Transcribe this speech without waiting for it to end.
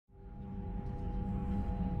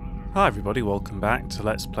Hi everybody, welcome back to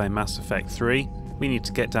Let's Play Mass Effect 3. We need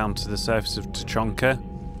to get down to the surface of Tuchanka,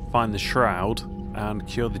 find the Shroud, and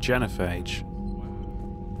cure the genophage.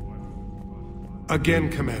 Again,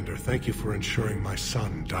 Commander, thank you for ensuring my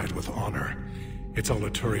son died with honor. It's all a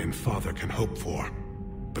Turian father can hope for.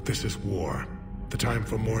 But this is war. The time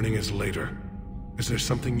for mourning is later. Is there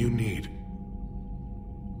something you need?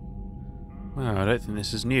 Well, I don't think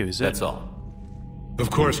this is new, is it? That's all. Of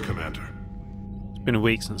course, Commander. It's been a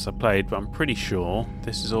week since I played, but I'm pretty sure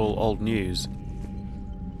this is all old news.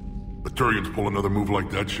 The Turians pull another move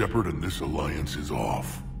like that, Shepard, and this alliance is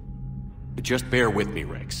off. Just bear with me,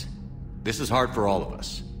 Rex. This is hard for all of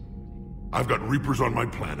us. I've got Reapers on my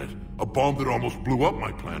planet, a bomb that almost blew up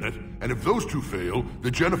my planet, and if those two fail,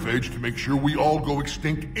 the genophage to make sure we all go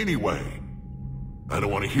extinct anyway. I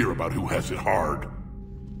don't want to hear about who has it hard.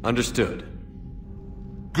 Understood.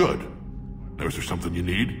 Good. Now, is there something you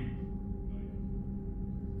need?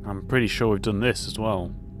 I'm pretty sure we've done this as well.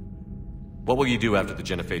 What will you do after the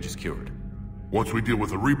genophage is cured? Once we deal with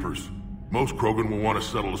the Reapers, most Krogan will want to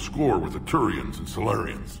settle a score with the Turians and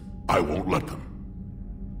Salarians. I won't let them.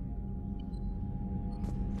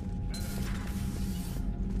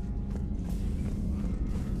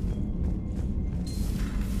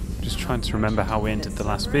 Just trying to remember how we ended the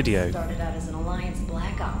last video. Started out as an Alliance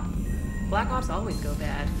Black Op. Black Ops always go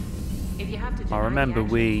bad. If you have to I remember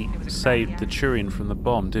we saved the Turian from the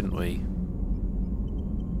bomb, didn't we?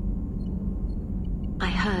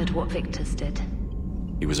 I heard what Victor's did.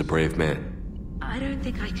 He was a brave man. I don't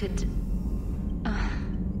think I could...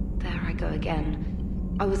 there I go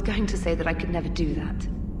again. I was going to say that I could never do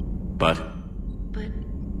that. But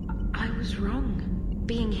I was wrong.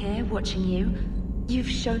 Being here, watching you, you've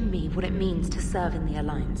shown me what it means to serve in the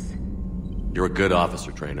Alliance. you're a good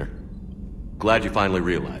officer, Trainer. Glad you finally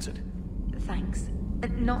realize it. Thanks.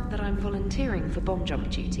 Not that I'm volunteering for bomb jump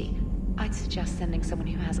duty. I'd suggest sending someone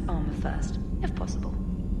who has armor first, if possible.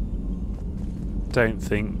 Don't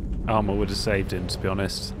think armor would have saved him, to be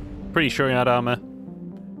honest. Pretty sure he had armor.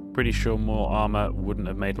 Pretty sure more armor wouldn't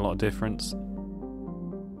have made a lot of difference.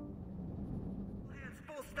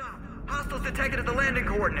 Full stop. Hostiles detected at the landing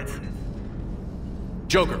coordinates.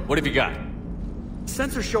 Joker, what have you got?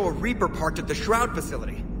 Sensors show a Reaper parked at the Shroud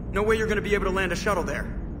facility. No way you're gonna be able to land a shuttle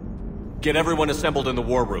there. Get everyone assembled in the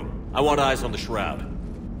war room. I want eyes on the Shroud.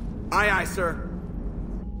 Aye, aye, sir.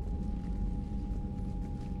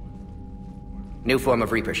 New form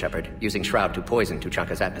of Reaper, Shepard, using Shroud to poison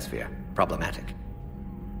Tuchanka's atmosphere. Problematic.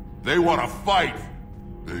 They want to fight!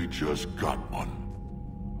 They just got one.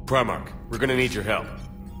 Primarch, we're gonna need your help.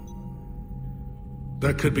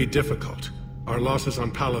 That could be difficult. Our losses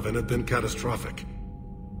on Palaven have been catastrophic.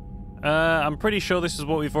 I'm pretty sure this is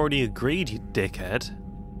what we've already agreed, you dickhead.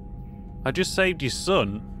 I just saved your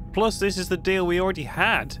son, plus this is the deal we already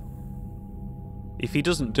had. If he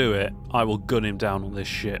doesn't do it, I will gun him down on this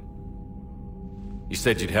ship. You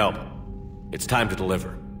said you'd help. It's time to deliver.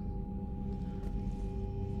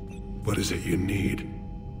 What is it you need?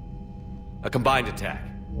 A combined attack.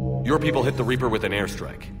 Your people hit the Reaper with an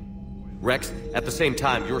airstrike. Rex, at the same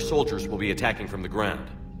time, your soldiers will be attacking from the ground.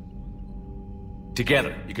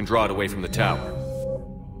 Together, you can draw it away from the tower.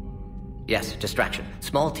 Yes, distraction.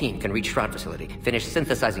 Small team can reach Shroud facility. Finish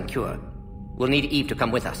synthesizing cure. We'll need Eve to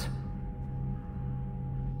come with us.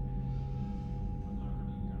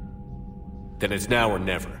 Then it's now or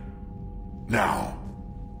never. Now.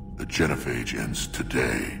 The genophage ends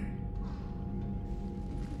today.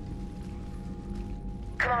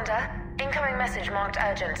 Commander, incoming message marked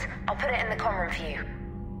urgent. I'll put it in the comm room for you.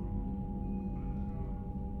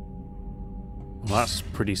 Well, that's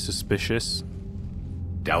pretty suspicious.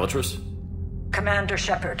 Dalatrus? Commander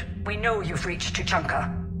Shepard, we know you've reached Tuchanka.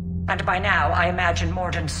 And by now, I imagine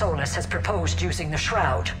Mordin Solus has proposed using the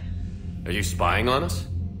Shroud. Are you spying on us?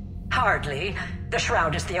 Hardly. The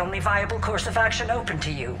Shroud is the only viable course of action open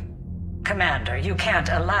to you. Commander, you can't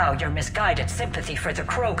allow your misguided sympathy for the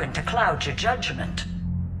Krogan to cloud your judgment.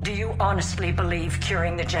 Do you honestly believe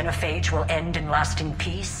curing the genophage will end in lasting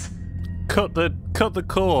peace? Cut the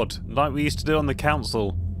cord, like we used to do on the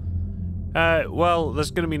council. Well, there's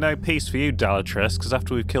going to be no peace for you, Dalatrus, because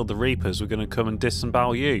after we've killed the Reapers, we're going to come and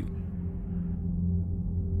disembowel you.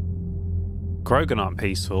 Krogan aren't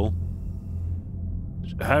peaceful.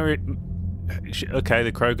 Okay,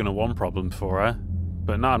 the Krogan are one problem for her,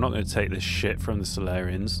 but no, I'm not going to take this shit from the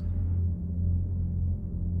Salarians.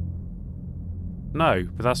 No,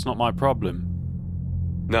 but that's not my problem.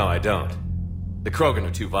 No, I don't. The Krogan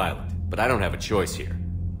are too violent, but I don't have a choice here.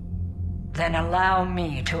 Then allow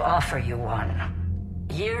me to offer you one.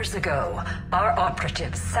 Years ago, our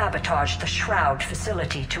operatives sabotaged the Shroud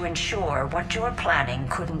facility to ensure what you're planning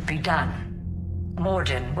couldn't be done.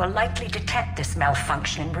 Morden will likely detect this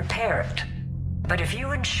malfunction and repair it. But if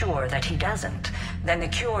you ensure that he doesn't, then the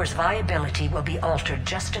cure's viability will be altered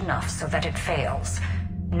just enough so that it fails.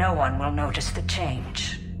 No one will notice the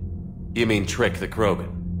change. You mean trick the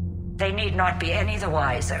Krogan? They need not be any the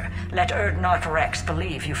wiser. Let Erdnot Rex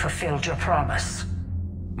believe you fulfilled your promise.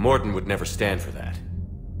 Morden would never stand for that.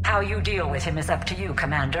 How you deal with him is up to you,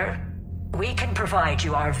 Commander. We can provide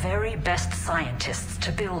you our very best scientists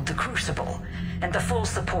to build the Crucible, and the full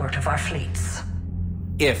support of our fleets.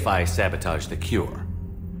 If I sabotage the cure.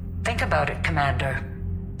 Think about it, Commander.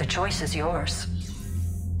 The choice is yours.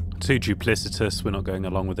 Too duplicitous, we're not going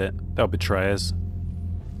along with it. They'll betray us.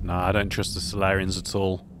 Nah, I don't trust the Salarians at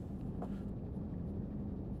all.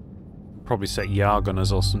 Probably set Yarg on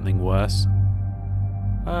us or something worse.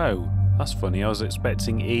 Oh, that's funny. I was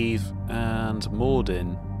expecting Eve and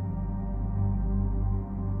Morden.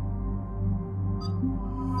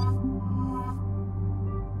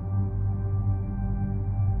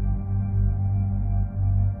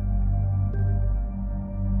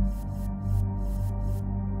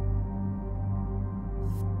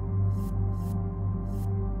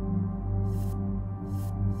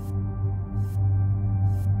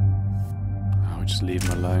 I'll just leave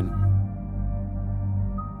him alone.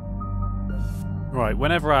 Right,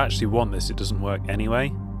 whenever I actually want this, it doesn't work anyway.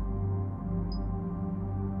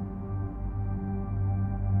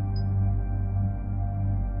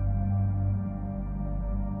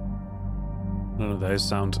 None of those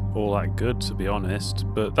sound all that good, to be honest,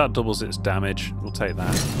 but that doubles its damage. We'll take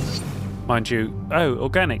that. Mind you, oh,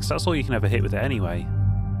 organics, that's all you can ever hit with it anyway.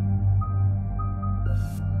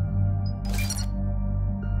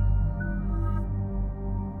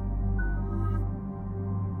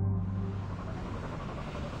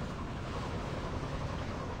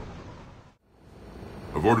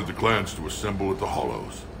 I've ordered the clans to assemble at the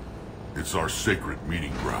Hollows. It's our sacred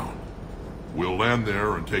meeting ground. We'll land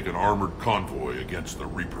there and take an armored convoy against the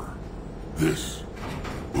Reaper. This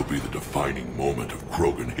will be the defining moment of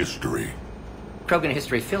Krogan history. Krogan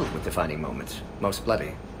history filled with defining moments. Most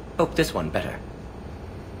bloody. Hope this one better.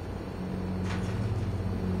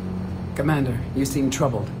 Commander, you seem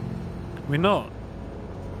troubled. We're not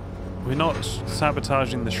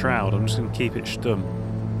sabotaging the Shroud. I'm just going to keep it stum.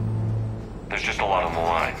 There's just a lot on the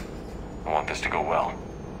line. I want this to go well.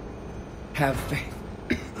 Have faith.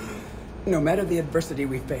 No matter the adversity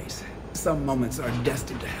we face, some moments are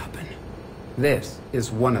destined to happen. This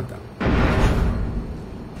is one of them.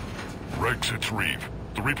 Rex, it's Reeve.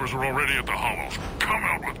 The Reapers are already at the Hollows. Come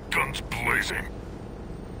out with guns blazing.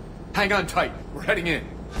 Hang on tight. We're heading in.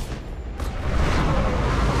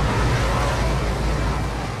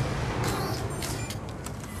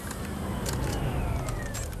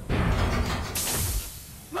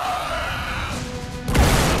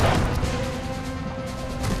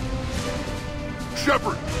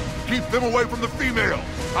 Shepard, keep them away from the female.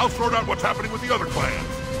 I'll sort out what's happening with the other clans.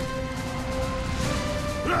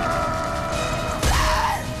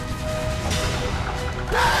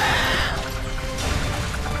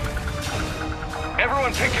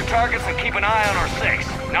 Everyone pick your targets and keep an eye on our 6.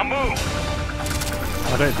 Now move!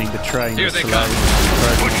 I don't think betraying the Push Salarians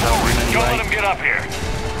forward! anyway. Don't let them get up here!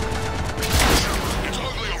 It's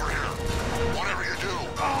ugly over here. Whatever you do,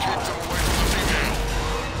 keep them away from the female.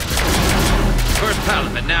 First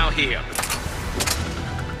Parliament, now here.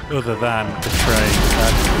 Other than betraying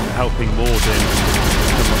and helping Morden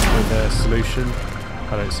come up with a solution,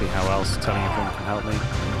 I don't see how else telling everyone can help me.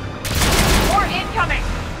 More incoming!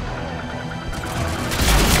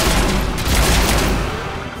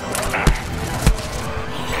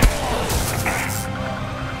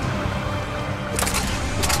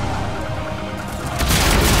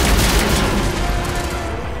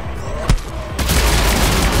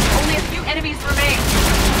 Only a few enemies remain.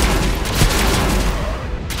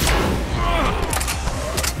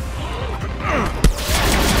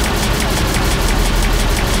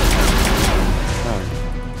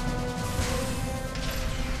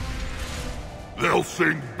 They'll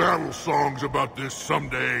sing battle songs about this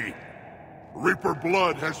someday. Reaper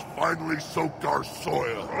blood has finally soaked our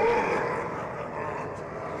soil.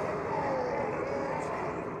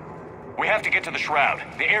 We have to get to the Shroud.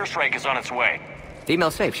 The airstrike is on its way. Female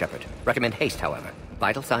safe, Shepard. Recommend haste, however.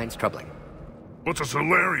 Vital signs troubling. What's a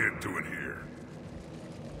Salarian doing here?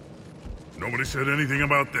 Nobody said anything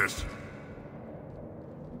about this.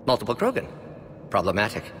 Multiple Krogan.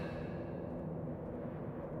 Problematic.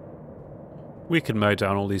 We can mow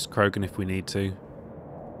down all these Krogan if we need to.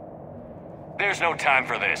 There's no time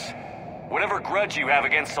for this. Whatever grudge you have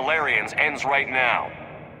against Salarians ends right now.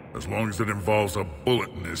 As long as it involves a bullet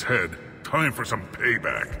in his head, time for some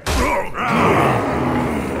payback.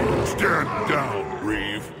 Stand down,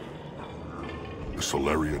 Reeve. The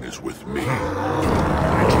Salarian is with me.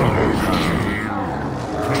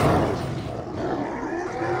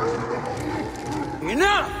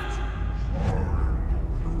 Enough!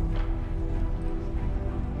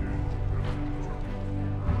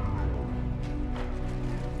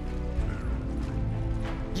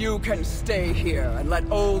 You can stay here and let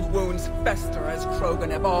old wounds fester as Krogan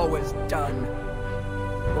have always done.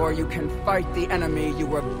 Or you can fight the enemy you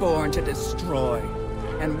were born to destroy,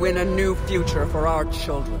 and win a new future for our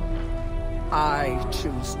children. I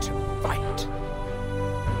choose to fight.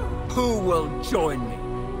 Who will join me?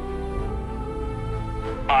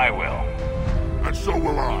 I will. And so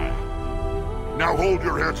will I. Now hold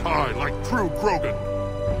your heads high like true Krogan.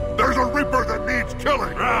 There's a Reaper that needs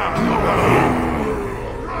killing!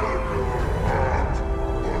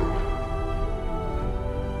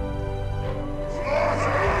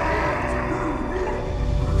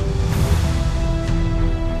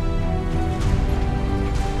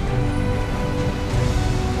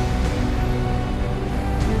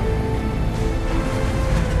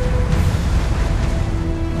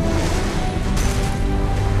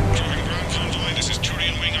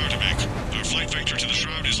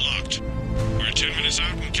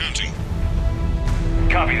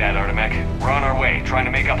 Copy that, Artemek. We're on our way, trying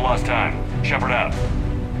to make up lost time. Shepard out.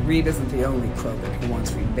 Reed isn't the only Krogan who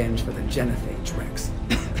wants revenge for the Genophage, Rex.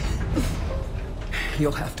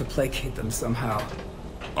 You'll have to placate them somehow.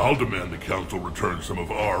 I'll demand the Council return some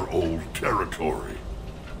of our old territory.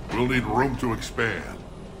 We'll need room to expand.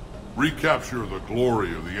 Recapture the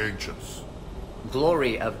glory of the Ancients.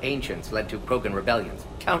 Glory of Ancients led to Krogan rebellions,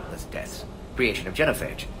 countless deaths, creation of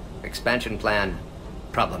Genophage. Expansion plan,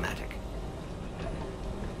 problematic.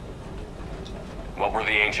 What were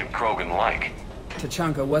the ancient Krogan like?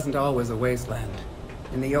 Tuchanka wasn't always a wasteland.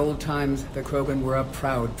 In the old times, the Krogan were a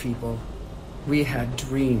proud people. We had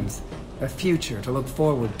dreams, a future to look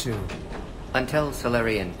forward to. Until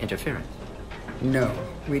Salarian interference? No,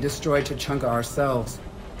 we destroyed Tuchanka ourselves.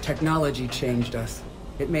 Technology changed us.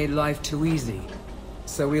 It made life too easy.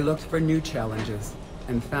 So we looked for new challenges,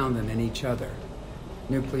 and found them in each other.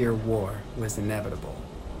 Nuclear war was inevitable.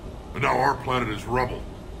 And now our planet is rubble.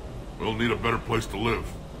 We'll need a better place to live.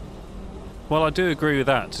 Well, I do agree with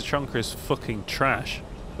that. Tuchanka is fucking trash.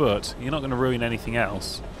 But you're not going to ruin anything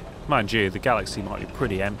else. Mind you, the galaxy might be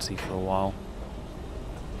pretty empty for a while.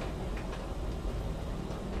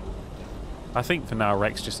 I think for now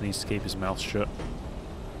Rex just needs to keep his mouth shut.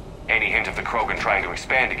 Any hint of the Krogan trying to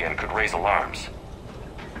expand again could raise alarms.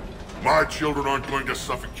 My children aren't going to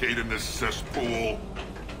suffocate in this cesspool.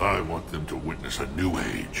 I want them to witness a new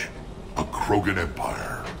age. A Krogan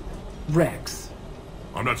empire. Rex.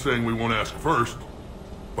 I'm not saying we won't ask first,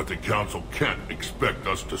 but the Council can't expect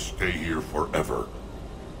us to stay here forever.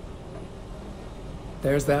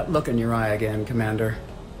 There's that look in your eye again, Commander.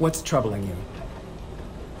 What's troubling you?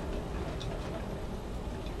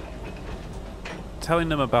 Telling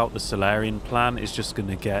them about the Salarian plan is just going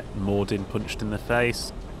to get Mordin punched in the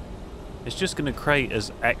face. It's just going to create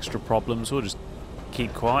us extra problems. We'll just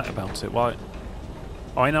keep quiet about it. Why?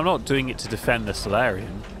 I mean, I'm not doing it to defend the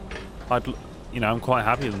Salarian. I'm quite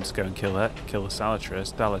happy with them to go and kill the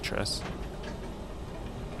Salatress.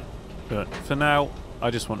 But for now,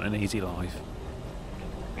 I just want an easy life.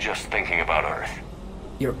 Just thinking about Earth.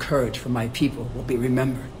 Your courage for my people will be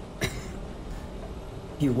remembered.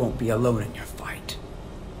 You won't be alone in your fight.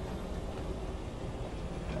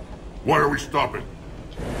 Why are we stopping?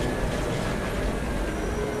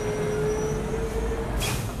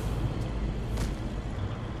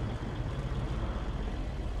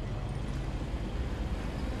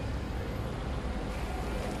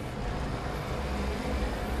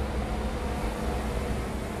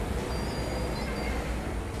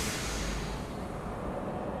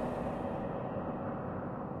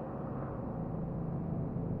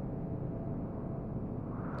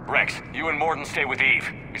 Rex, you and Mordin stay with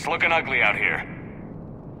Eve. It's looking ugly out here.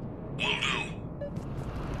 Will do.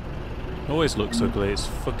 Always looks ugly. It's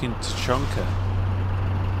fucking Tuchanka.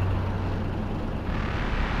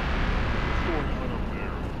 What's going on up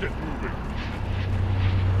there? Get moving.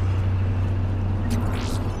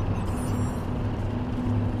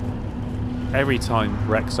 Every time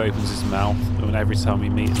Rex opens his mouth, and every time we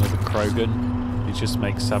meet another Krogan, he just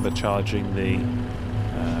makes sabotaging the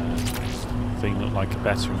thing look like a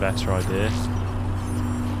better and better idea.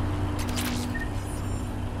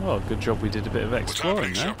 Well, good job we did a bit of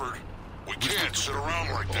exploring there. Shepard? We can't sit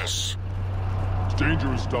around like this. It's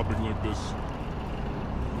dangerous stopping like this.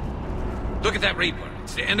 Look at that Reaper.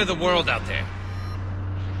 It's the end of the world out there.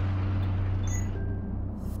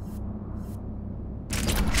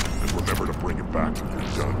 And remember to bring it back when you're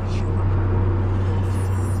done.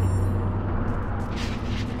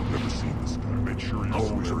 I've never seen this guy. Make sure he's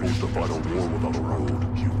always supposed to fight a war without a road.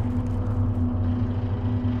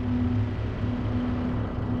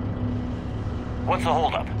 What's the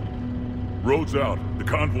holdup? Road's out. The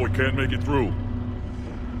convoy can't make it through.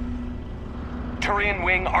 Turian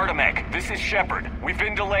Wing Artemek, this is Shepard. We've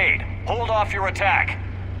been delayed. Hold off your attack.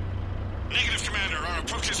 Negative, Commander. Our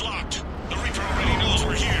approach is locked. The Reaper already knows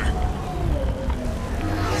we're here.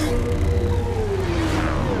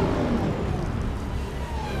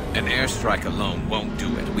 An airstrike alone won't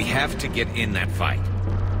do it. We have to get in that fight.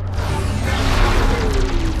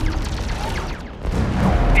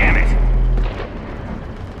 Damn it!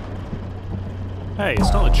 Hey,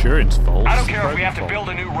 it's not the Turian's fault. I don't care if we have to build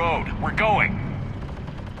a new road. We're going.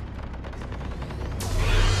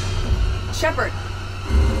 Shepard!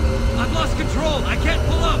 I've lost control! I can't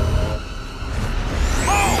pull up!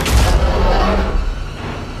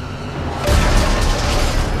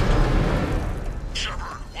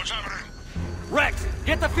 Shepard, what's happening? Rex,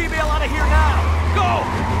 get the female out of here now! Go!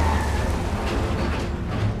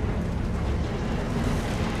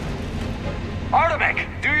 Artemek,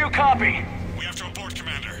 do you copy? We have to abort,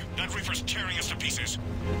 Commander. That Reaper's tearing us to pieces.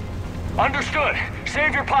 Understood.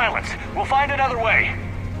 Save your pilots. We'll find another way.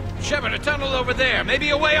 Shepard, a tunnel over there. Maybe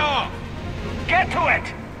a way off. Get to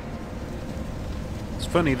it! It's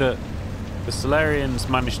funny that the Salarians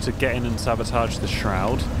managed to get in and sabotage the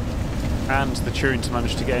Shroud, and the Turians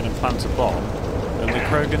managed to get in and plant a bomb, and the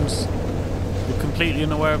Krogans were completely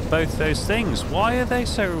unaware of both those things. Why are they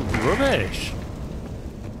so rubbish?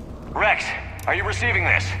 Rex, are you receiving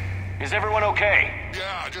this? Is everyone okay?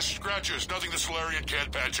 Yeah, just scratches. Nothing the Salarian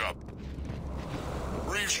can't patch up.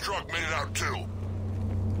 Reeves' truck made it out too.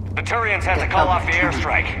 The Turians have to call off the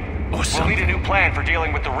airstrike. Awesome. We'll need a new plan for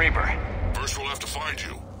dealing with the Reaper. First we'll have to find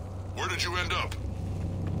you. Where did you end up?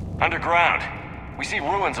 Underground. We see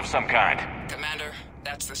ruins of some kind. Commander,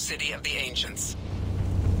 that's the city of the ancients.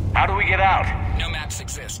 How do we get out? No maps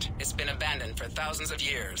exist. It's been abandoned for thousands of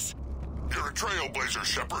years. You're a trailblazer,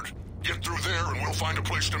 Shepard. Get through there and we'll find a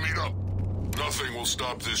place to meet up. Nothing will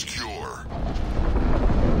stop this cure.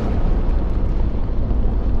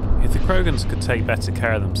 If the Krogans could take better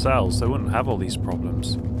care of themselves, they wouldn't have all these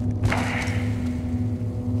problems.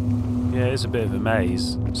 Yeah, it's a bit of a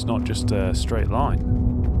maze. It's not just a straight line.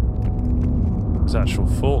 There's actual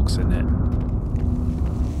forks in it.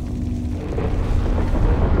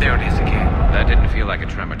 There it is again. That didn't feel like a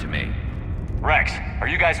tremor to me. Rex, are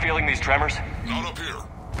you guys feeling these tremors? Not up here.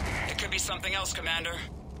 It could be something else, Commander.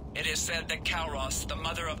 It is said that Kalros, the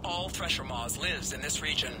mother of all Thresher Maws, lives in this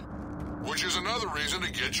region. Which is another reason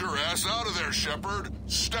to get your ass out of there, Shepard.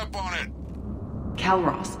 Step on it.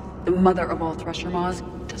 Kalros, the mother of all Thresher Maws,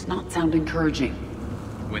 does not sound encouraging.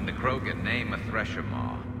 When the Krogan name a Thresher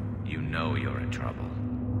Maw, you know you're in trouble.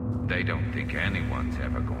 They don't think anyone's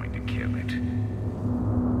ever going to kill it.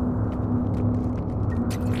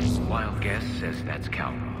 Wild guess says that's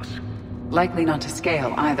Kalros. Likely not to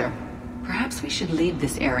scale, either. Perhaps we should leave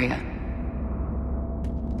this area.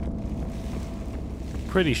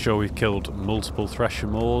 Pretty sure we've killed multiple Thresher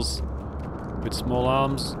Maws with small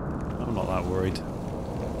arms. I'm not that worried.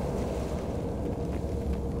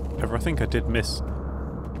 However, I think I did miss...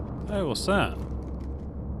 Oh, what's that?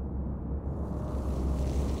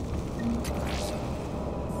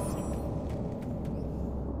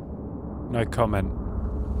 No comment.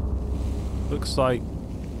 Looks like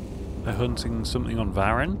they're hunting something on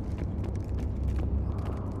Varen.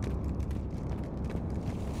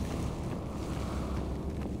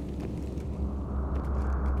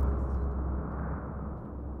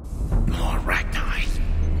 More Rachni.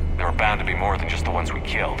 There are bound to be more than just the ones we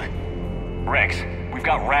killed. Rex, we've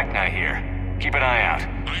got Rachni here. Keep an eye out.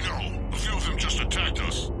 I know. A few of them just attacked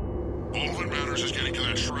us. All that matters is getting to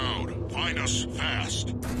that shroud. Find us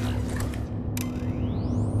fast.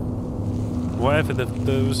 Whatever,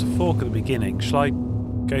 there was a fork at the beginning. Shall I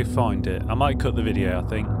go find it? I might cut the video, I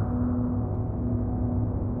think.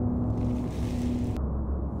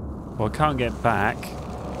 Well, I can't get back,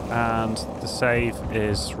 and the save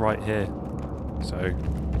is right here. So,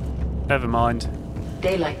 never mind.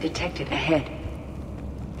 Daylight detected ahead.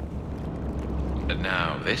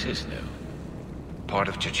 Now, this is new. Part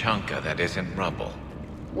of Tuchanka that isn't rubble.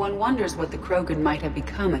 One wonders what the Krogan might have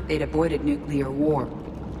become if they'd avoided nuclear war.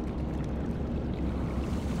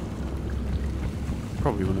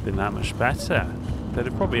 Probably wouldn't have been that much better. They'd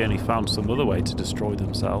have probably only found some other way to destroy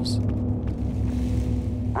themselves.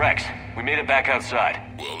 Rex, we made it back outside.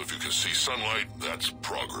 Well, if you can see sunlight, that's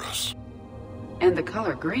progress. And the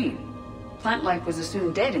color green. Plant life was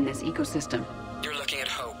assumed dead in this ecosystem. You're looking at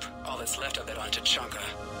hope, all that's left of it on Tuchanka.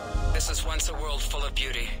 This was once a world full of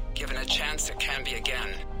beauty. Given a chance, it can be again.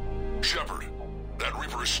 Shepard, that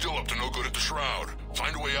Reaper is still up to no good at the Shroud.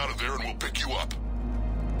 Find a way out of there and we'll pick you up.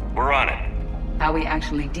 We're on it. How we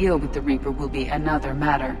actually deal with the Reaper will be another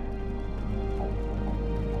matter.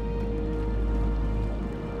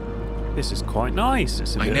 This is quite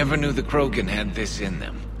nice. I never knew the Krogan had this in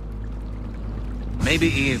them. Maybe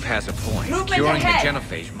Eve has a point. Movement Curing ahead. the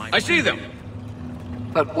genophage might... I see them!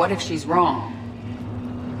 But what if she's wrong?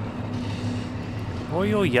 What are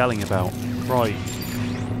you yelling about? Right.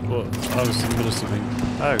 What? I was in the middle of something.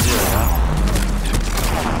 Oh, here we are.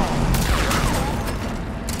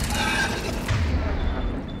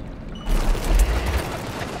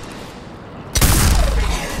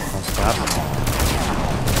 That's bad.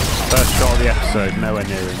 First shot of the episode, nowhere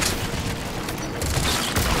near him.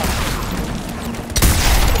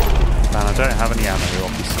 And I don't have any ammo,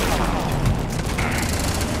 obviously.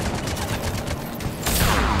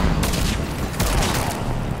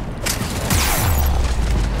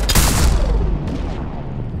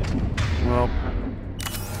 Well,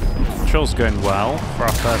 patrol's going well for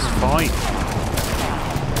our first fight.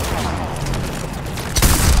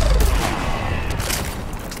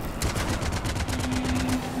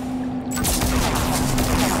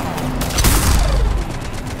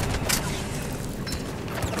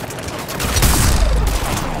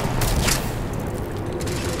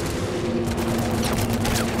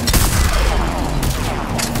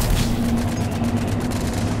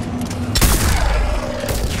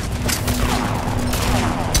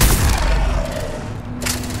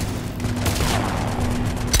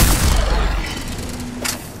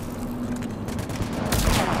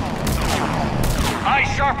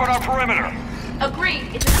 Sharp on our perimeter.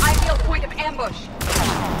 Agreed. It's an ideal point of ambush.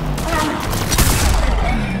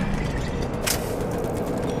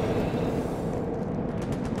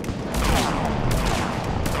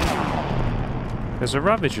 There's a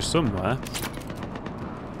Ravager somewhere.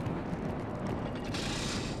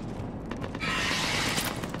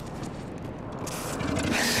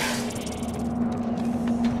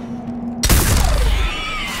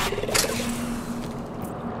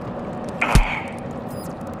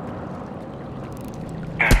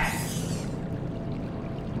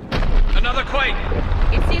 Another quake!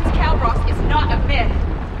 It seems Calros is not a myth.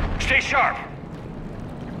 Stay sharp!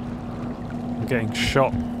 I'm getting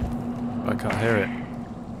shot. I can't hear it.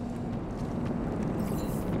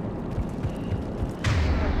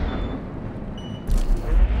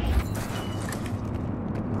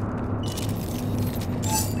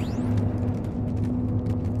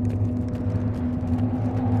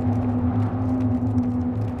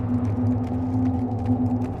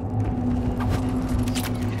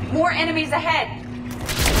 More enemies ahead.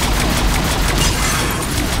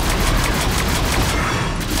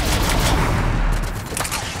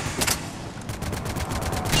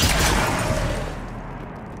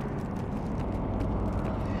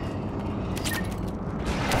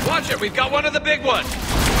 Watch it, we've got one of the big ones!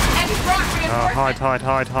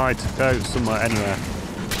 Hide. Go somewhere, anywhere.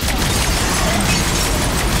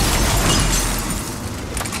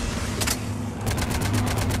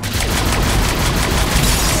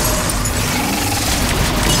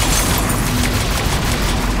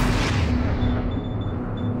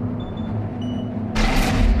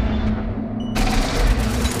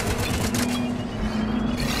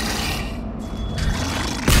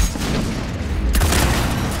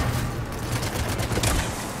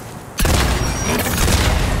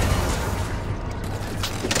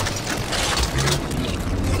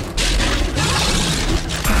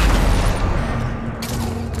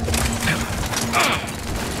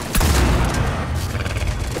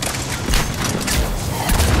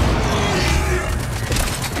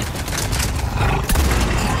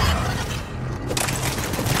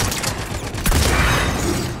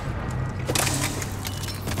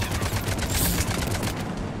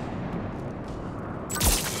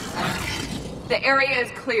 The area is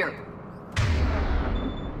clear.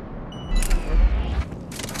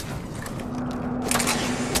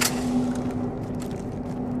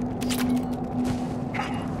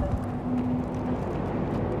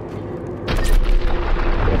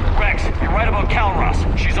 Rex, you're right about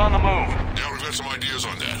Calros. She's on the move. Yeah, we've got some ideas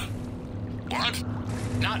on that. What?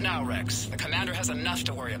 Not now, Rex. The commander has enough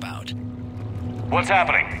to worry about. What's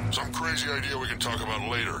happening? Some crazy idea we can talk about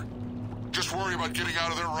later. Just worry about getting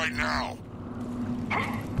out of there right now.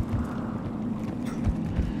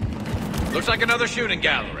 Looks like another shooting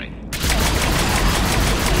gallery.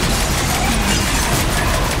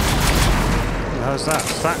 How's that?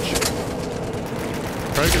 Statue?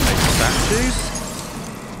 Krogan makes statues?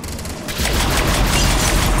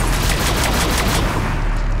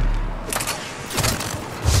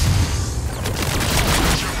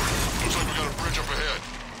 Looks like we got a bridge up ahead.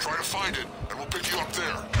 Try to find it, and we'll pick you up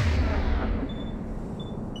there.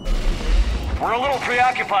 We're a little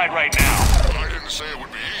preoccupied right now. I didn't say it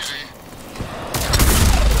would be easy.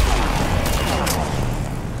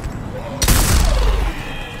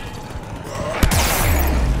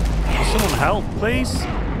 Someone help, please?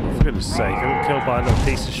 Oh, for goodness sake, I got killed by a little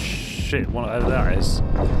piece of shit, whatever that is.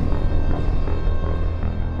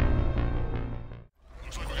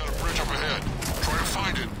 Looks like we got a bridge up ahead. Try to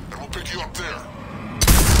find it, and we'll pick you up there.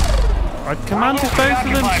 I commanded both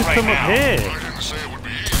of them to come up here. I didn't say it would be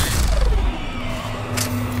easy.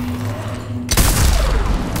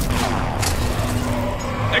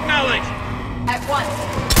 Acknowledge! At once.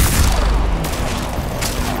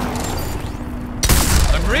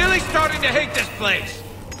 I'm really starting to hate this place.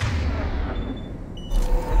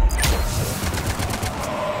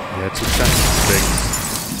 Yeah, Tuchanka stinks.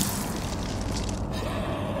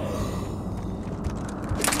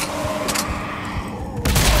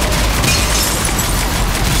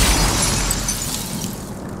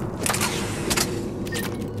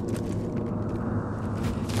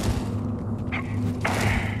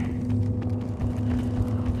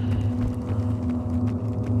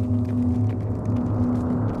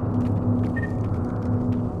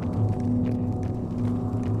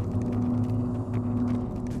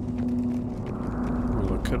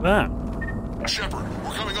 Look at that. Shepard,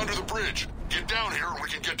 we're coming under the bridge. Get down here and we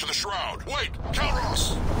can get to the shroud. Wait,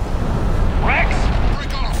 Calros! Rex!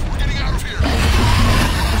 Break off! We're getting out of here!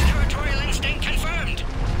 Territorial instinct confirmed.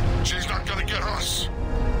 She's not gonna get us.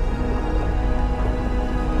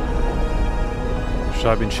 Should I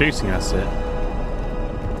have been shooting at it?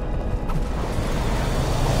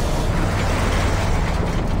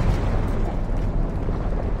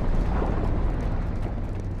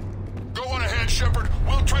 Go on ahead, Shepard.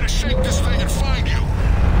 We'll try to shake this thing and find you.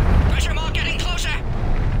 Pressure mark getting closer.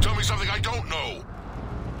 Tell me something I don't know.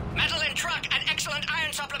 Melllin truck, an excellent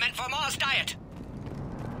iron supplement for Mars diet.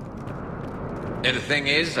 And the thing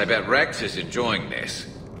is, I bet Rex is enjoying this.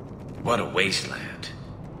 What a wasteland.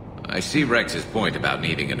 I see Rex's point about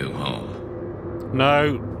needing a new home.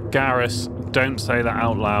 No, Garrus, don't say that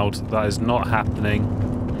out loud. That is not happening.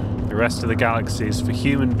 The rest of the galaxy is for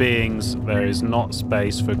human beings. There is not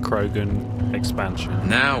space for Krogan expansion.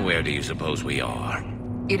 Now where do you suppose we are?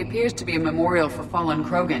 It appears to be a memorial for fallen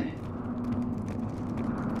Krogan.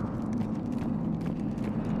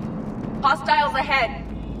 Hostiles ahead.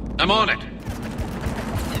 I'm on it.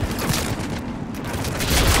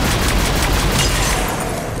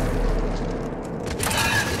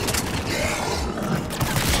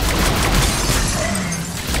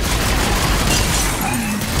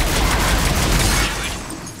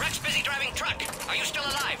 Rex busy driving truck. Are you still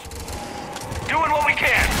alive? Doing what we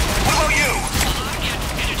can. What about you? Alarmed yet?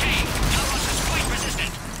 Entertained. Calros is quite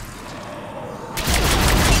resistant.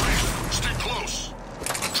 Stay close.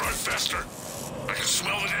 Drive faster. I can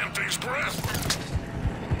smell the damn thing's breath.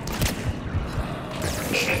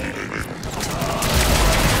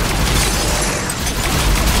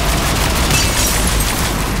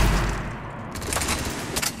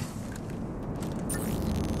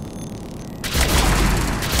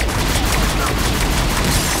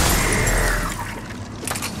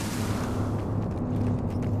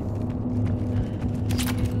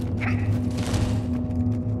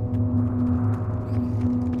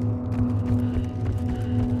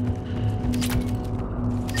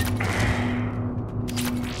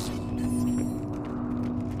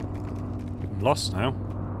 Lost now.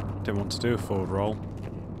 Didn't want to do a forward roll.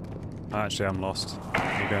 Actually, I'm lost.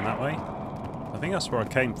 We're going that way? I think that's where I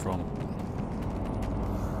came from.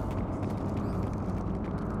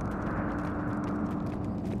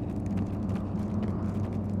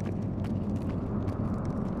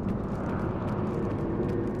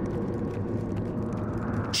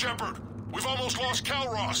 Shepard, we've almost lost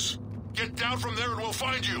Calros. Get down from there and we'll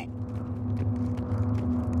find you.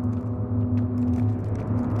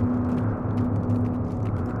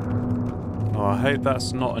 Oh, I hope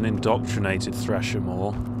that's not an indoctrinated Thresher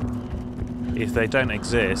Maw. If they don't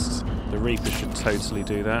exist, the Reaper should totally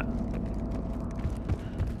do that.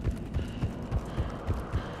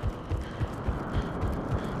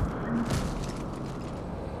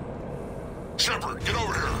 Shepard, get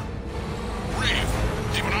over here. Reeve,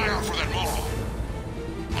 keep an eye out for that Maw.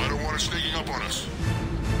 I don't want it sneaking up on us.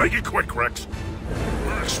 Make it quick, Rex.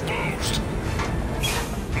 We're exposed.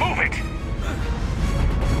 Move it!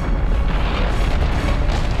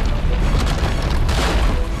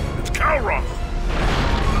 Calros!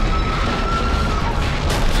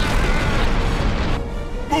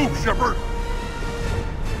 Move, Shepard!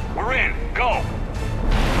 We're in. Go!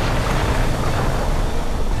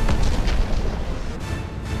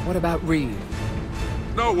 What about Reed?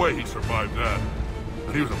 No way he survived that.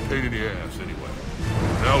 And he was a pain in the ass anyway.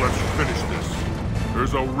 Now let's finish this.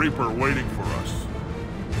 There's a Reaper waiting for us.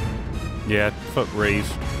 Yeah, fuck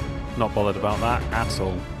Reeve. Not bothered about that at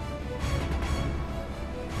all.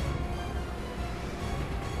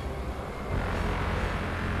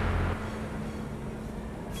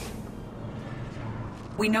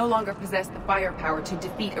 We no longer possess the firepower to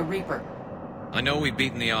defeat a Reaper. I know we've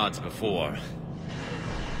beaten the odds before.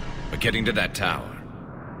 But getting to that tower,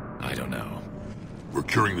 I don't know. We're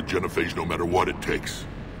curing the genophage no matter what it takes.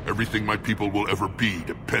 Everything my people will ever be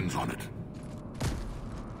depends on it.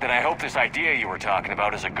 Then I hope this idea you were talking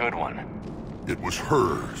about is a good one. It was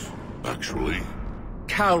hers, actually.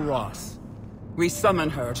 Calros. We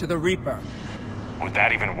summon her to the Reaper. Would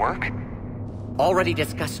that even work? Already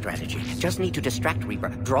discussed strategy. Just need to distract Reaper.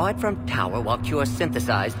 Draw it from tower while cure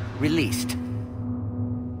synthesized, released.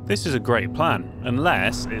 This is a great plan,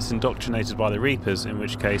 unless it's indoctrinated by the Reapers, in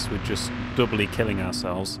which case we're just doubly killing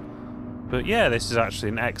ourselves. But yeah, this is actually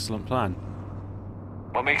an excellent plan.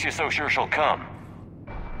 What makes you so sure she'll come?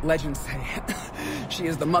 Legends say she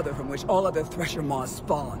is the mother from which all other Thresher Maws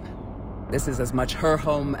spawn. This is as much her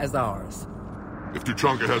home as ours. If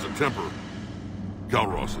Tuchanka has a temper,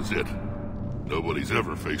 Calros is it. Nobody's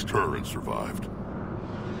ever faced her and survived.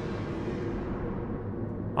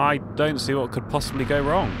 I don't see what could possibly go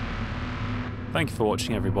wrong. Thank you for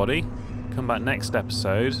watching, everybody. Come back next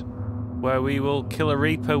episode, where we will kill a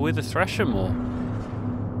Reaper with a Thresher Maw.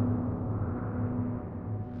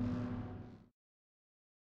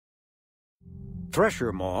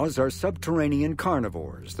 Thresher Maws are subterranean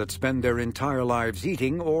carnivores that spend their entire lives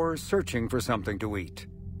eating or searching for something to eat.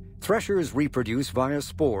 Threshers reproduce via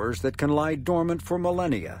spores that can lie dormant for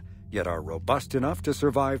millennia, yet are robust enough to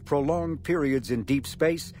survive prolonged periods in deep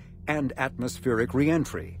space and atmospheric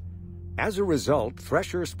re-entry. As a result,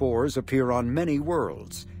 thresher spores appear on many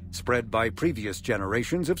worlds, spread by previous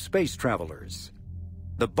generations of space travelers.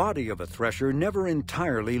 The body of a thresher never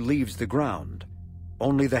entirely leaves the ground.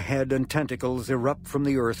 Only the head and tentacles erupt from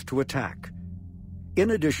the earth to attack.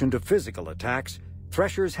 In addition to physical attacks,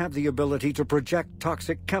 threshers have the ability to project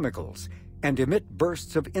toxic chemicals and emit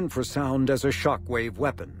bursts of infrasound as a shockwave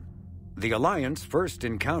weapon. The Alliance first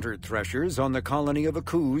encountered threshers on the colony of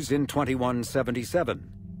Akuz in 2177.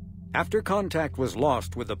 After contact was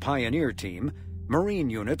lost with the Pioneer team, Marine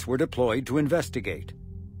units were deployed to investigate.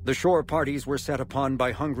 The shore parties were set upon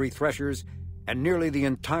by hungry threshers, and nearly the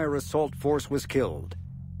entire assault force was killed.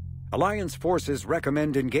 Alliance forces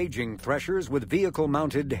recommend engaging threshers with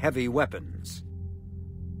vehicle-mounted heavy weapons.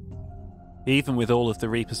 Even with all of the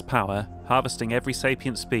Reaper's power, harvesting every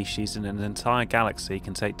sapient species in an entire galaxy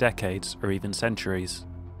can take decades or even centuries.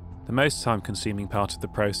 The most time-consuming part of the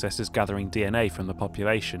process is gathering DNA from the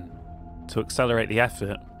population. To accelerate the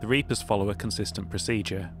effort, the Reapers follow a consistent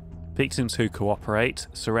procedure. Victims who cooperate,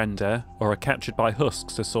 surrender, or are captured by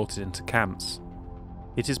husks are sorted into camps.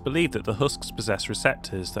 It is believed that the husks possess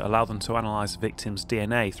receptors that allow them to analyse a victim's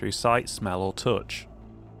DNA through sight, smell, or touch.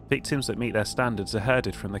 Victims that meet their standards are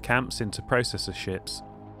herded from the camps into processor ships.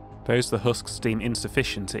 Those the husks deem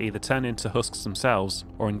insufficient are either turned into husks themselves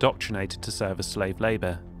or indoctrinated to serve as slave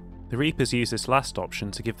labour. The Reapers use this last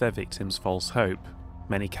option to give their victims false hope.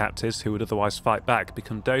 Many captives who would otherwise fight back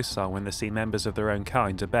become docile when they see members of their own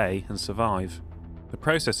kind obey and survive. The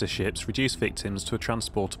processor ships reduce victims to a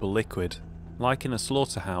transportable liquid. Like in a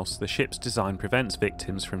slaughterhouse, the ship's design prevents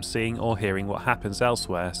victims from seeing or hearing what happens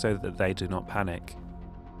elsewhere so that they do not panic.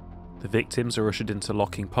 The victims are ushered into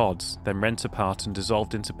locking pods, then rent apart and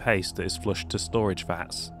dissolved into paste that is flushed to storage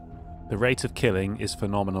vats. The rate of killing is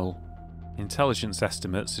phenomenal. Intelligence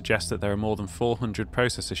estimates suggest that there are more than 400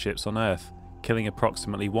 processor ships on Earth, killing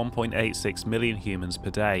approximately 1.86 million humans per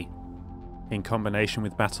day. In combination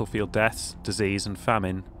with battlefield deaths, disease and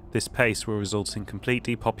famine, this pace will result in complete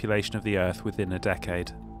depopulation of the Earth within a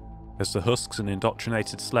decade. As the husks and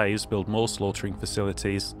indoctrinated slaves build more slaughtering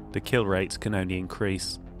facilities, the kill rate can only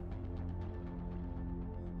increase.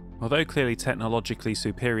 Although clearly technologically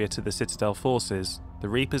superior to the Citadel forces, the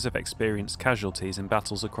Reapers have experienced casualties in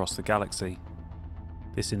battles across the galaxy.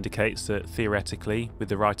 This indicates that, theoretically, with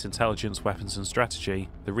the right intelligence, weapons and strategy,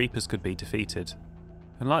 the Reapers could be defeated.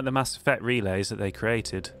 Unlike the Mass Effect relays that they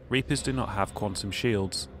created, Reapers do not have quantum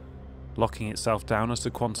shields. Locking itself down at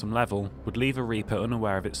a quantum level would leave a Reaper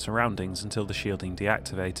unaware of its surroundings until the shielding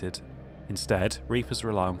deactivated. Instead, Reapers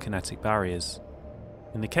rely on kinetic barriers.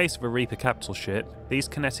 In the case of a Reaper capital ship, these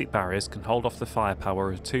kinetic barriers can hold off the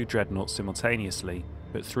firepower of 2 dreadnoughts simultaneously,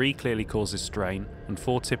 but 3 clearly causes strain, and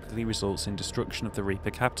 4 typically results in destruction of the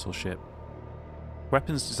Reaper capital ship.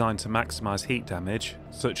 Weapons designed to maximise heat damage,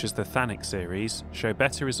 such as the Thanic series, show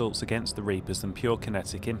better results against the Reapers than pure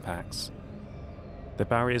kinetic impacts. The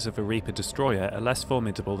barriers of a Reaper destroyer are less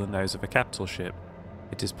formidable than those of a capital ship.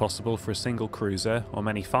 It is possible for a single cruiser or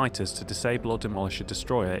many fighters to disable or demolish a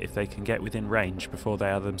destroyer if they can get within range before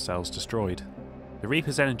they are themselves destroyed. The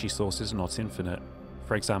Reaper's energy sources are not infinite.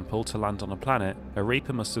 For example, to land on a planet, a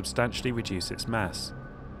Reaper must substantially reduce its mass.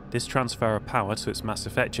 This transfer of power to its mass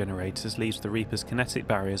effect generators leaves the Reaper's kinetic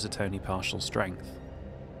barriers at only partial strength.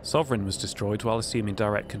 Sovereign was destroyed while assuming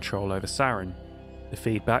direct control over Saren. The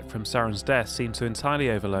feedback from Saren's death seemed to entirely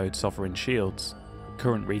overload Sovereign's shields.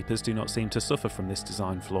 Current Reapers do not seem to suffer from this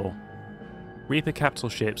design flaw. Reaper capital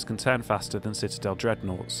ships can turn faster than Citadel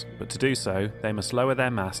dreadnoughts, but to do so, they must lower their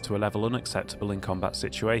mass to a level unacceptable in combat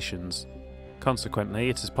situations. Consequently,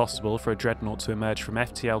 it is possible for a dreadnought to emerge from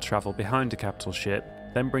FTL travel behind a capital ship,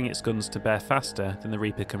 then bring its guns to bear faster than the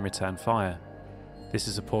Reaper can return fire. This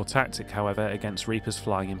is a poor tactic, however, against Reapers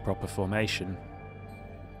flying in proper formation.